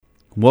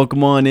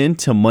Welcome on in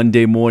to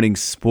Monday Morning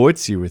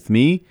Sports. You're with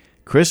me,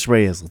 Chris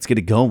Reyes. Let's get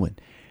it going.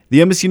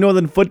 The MSU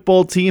Northern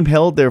football team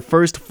held their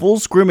first full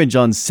scrimmage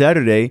on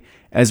Saturday,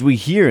 as we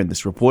hear in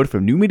this report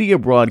from new media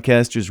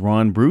broadcasters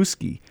Ron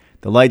Bruschi.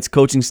 The Lights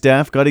coaching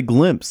staff got a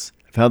glimpse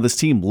of how this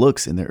team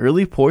looks in the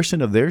early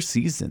portion of their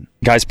season.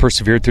 Guys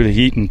persevered through the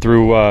heat and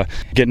through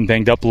getting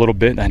banged up a little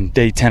bit on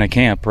day 10 of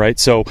camp, right?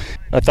 So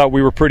I thought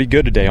we were pretty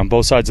good today on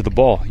both sides of the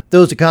ball.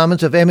 Those are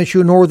comments of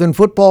MSU Northern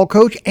football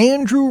coach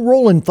Andrew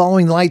Rowland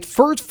following the Lights'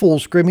 first full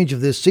scrimmage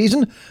of this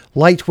season.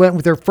 Lights went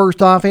with their first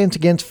offense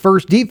against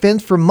first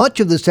defense for much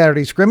of the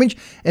Saturday scrimmage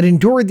and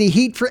endured the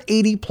heat for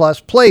 80-plus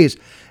plays.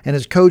 And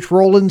as Coach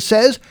Rowland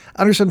says,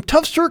 under some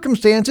tough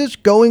circumstances,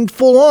 going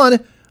full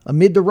on,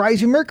 amid the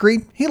rising mercury,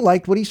 he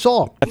liked what he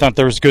saw. I thought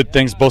there was good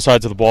things both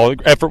sides of the ball.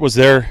 Effort was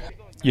there.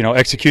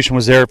 Execution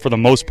was there for the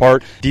most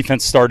part.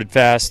 Defense started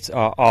fast.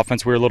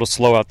 Offense, we were a little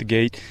slow out the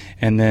gate,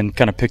 and then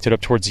kind of picked it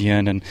up towards the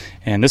end.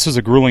 And this was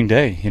a grueling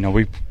day.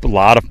 A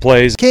lot of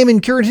plays.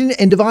 Kamen Curtin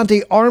and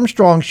Devontae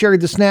Armstrong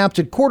shared the snaps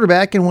at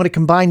quarterback and won a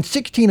combined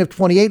 16 of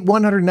 28,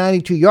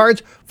 192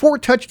 yards, 4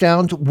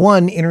 touchdowns,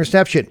 1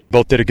 interception.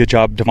 Both did a good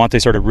job. Devontae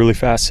started really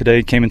fast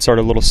today. Kamen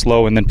started a little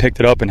slow, and then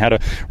picked it up and had a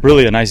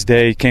nice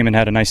day. Kamen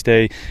had a nice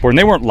day. And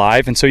they weren't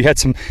live, and so you had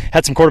some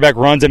quarterback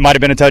runs. It might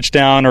have been a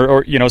touchdown,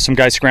 or some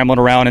guys scrambling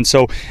around. And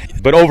so,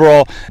 but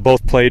overall,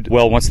 both played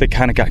well once they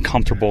kind of got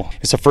comfortable.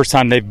 It's the first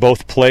time they've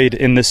both played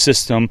in this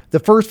system. The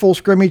first full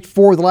scrimmage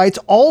for the Lights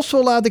also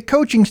allowed the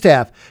coaching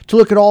staff to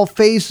look at all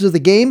phases of the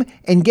game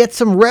and get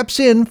some reps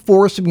in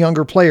for some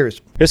younger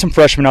players. There's some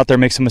freshmen out there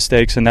make some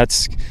mistakes, and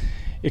that's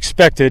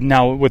expected.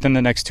 Now, within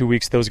the next 2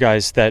 weeks, those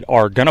guys that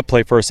are going to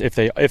play first, if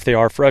they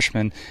are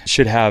freshmen,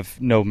 should have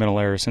no mental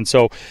errors. And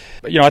so,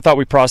 I thought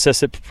we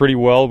processed it pretty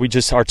well.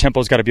 Our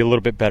tempo's got to be a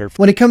little bit better.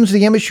 When it comes to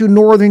the MSU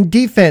Northern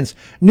defense,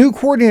 new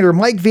coordinator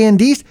Mike Van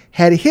Diest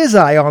had his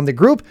eye on the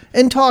group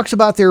and talks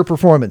about their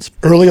performance.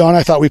 Early on,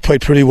 I thought we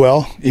played pretty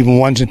well. Even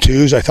ones and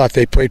twos, I thought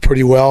they played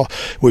pretty well.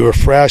 We were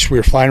fresh. We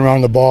were flying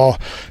around the ball.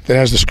 Then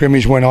as the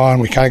scrimmage went on,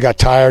 we kind of got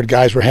tired.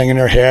 Guys were hanging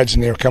their heads,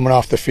 and they were coming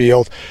off the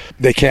field.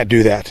 They can't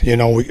do that.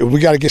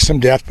 We got to get some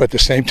depth, but at the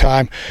same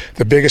time,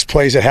 the biggest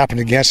plays that happened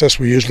against us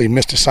were usually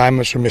missed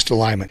assignments or missed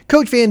alignment.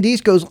 Coach Van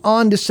Diest goes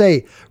on to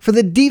say, for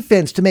the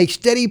defense to make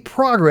steady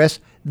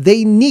progress,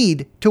 they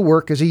need to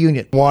work as a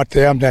unit. I want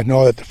them to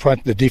know that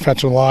the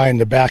defensive line,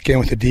 the back end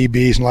with the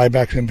DBs and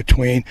linebackers in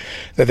between,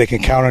 that they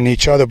can count on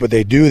each other, but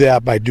they do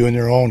that by doing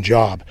their own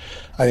job.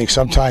 I think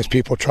sometimes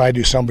people try to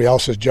do somebody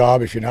else's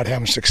job if you're not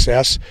having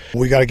success.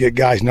 We got to get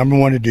guys, number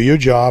one, to do your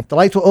job. The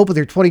Lights will open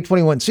their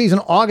 2021 season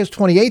August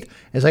 28th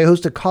as they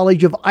host the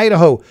College of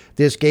Idaho.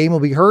 This game will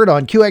be heard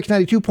on QX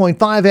 92.5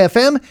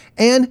 FM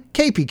and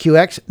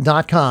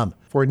KPQX.com.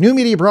 For New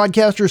Media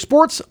Broadcaster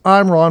Sports,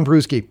 I'm Ron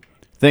Bruschi.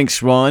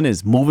 Thanks, Ron.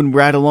 As moving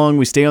right along,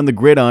 we stay on the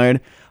gridiron.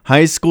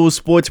 High school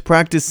sports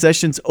practice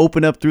sessions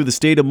open up through the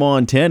state of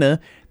Montana.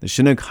 The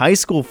Chinook High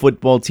School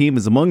football team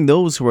is among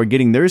those who are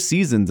getting their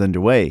seasons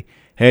underway.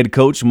 Head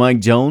coach Mike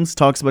Jones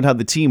talks about how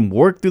the team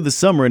worked through the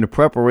summer in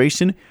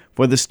preparation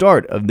for the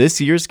start of this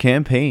year's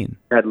campaign.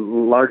 We had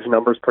large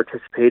numbers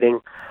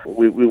participating.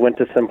 We went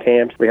to some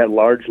camps. We had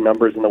large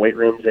numbers in the weight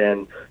rooms,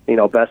 and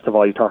best of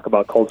all, you talk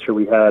about culture.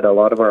 We had a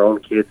lot of our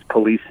own kids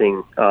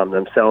policing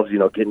themselves,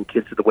 getting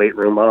kids to the weight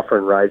room,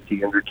 offering rides to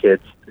younger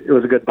kids. It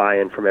was a good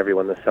buy-in from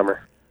everyone this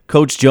summer.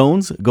 Coach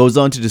Jones goes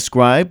on to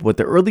describe what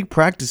the early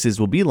practices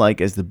will be like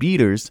as the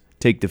Beaters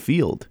take the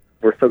field.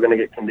 We're still going to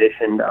get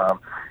conditioned,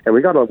 and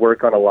we got to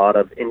work on a lot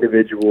of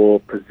individual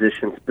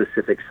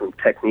position-specific, some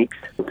techniques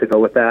to go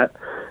with that.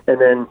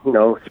 And then,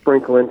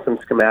 sprinkle in some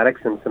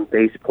schematics and some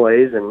base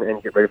plays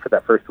and get ready for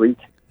that first week.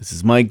 This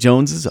is Mike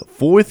Jones's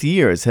fourth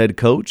year as head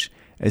coach,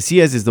 as he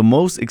has the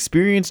most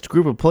experienced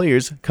group of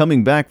players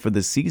coming back for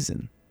this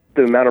season.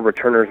 The amount of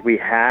returners we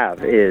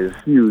have is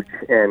huge,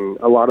 and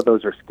a lot of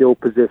those are skill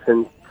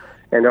positions.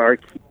 And our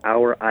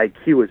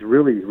IQ is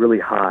really, really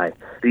high.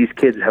 These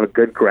kids have a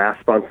good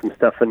grasp on some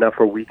stuff enough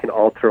where we can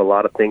alter a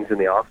lot of things in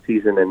the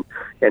off-season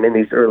and in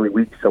these early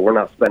weeks, so we're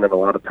not spending a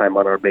lot of time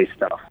on our base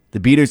stuff. The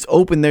Beaters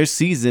open their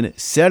season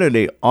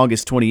Saturday,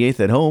 August 28th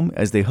at home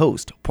as they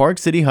host Park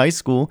City High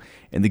School,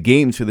 and the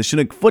games for the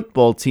Chinook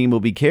football team will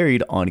be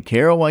carried on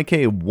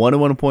KROYK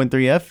 101.3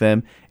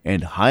 FM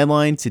and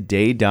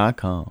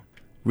HighlineToday.com.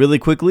 Really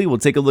quickly, we'll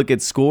take a look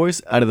at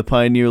scores out of the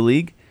Pioneer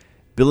League.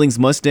 Billings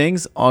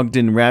Mustangs,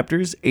 Ogden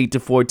Raptors,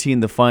 8-14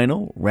 the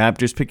final.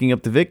 Raptors picking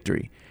up the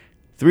victory.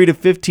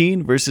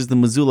 3-15 versus the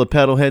Missoula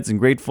Paddleheads and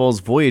Great Falls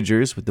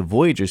Voyagers, with the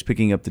Voyagers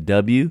picking up the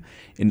W.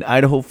 And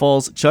Idaho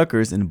Falls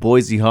Chuckers and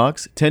Boise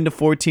Hawks,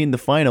 10-14 the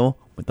final,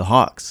 with the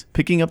Hawks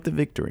picking up the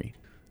victory.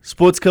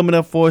 Sports coming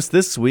up for us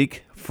this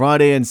week.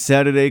 Friday and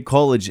Saturday,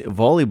 college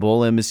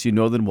volleyball. MSU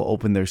Northern will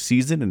open their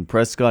season in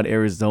Prescott,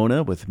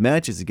 Arizona, with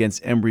matches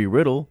against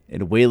Embry-Riddle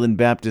and Wayland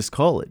Baptist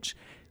College.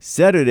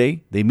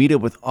 Saturday, they meet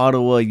up with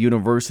Ottawa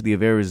University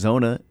of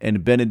Arizona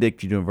and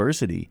Benedict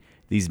University.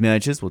 These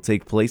matches will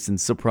take place in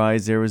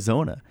Surprise,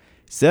 Arizona.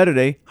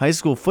 Saturday, high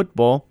school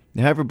football.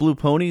 The Havre Blue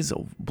Ponies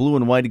blue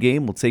and white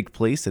game will take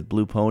place at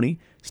Blue Pony.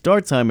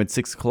 Start time at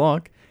 6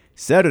 o'clock.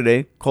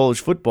 Saturday,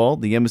 college football,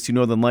 the MSU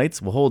Northern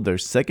Lights will hold their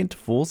second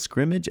full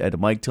scrimmage at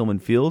Mike Tillman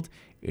Field.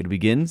 It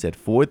begins at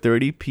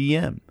 4:30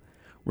 p.m.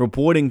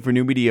 Reporting for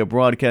New Media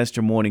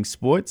Broadcaster Morning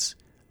Sports,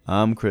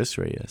 I'm Chris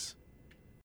Reyes.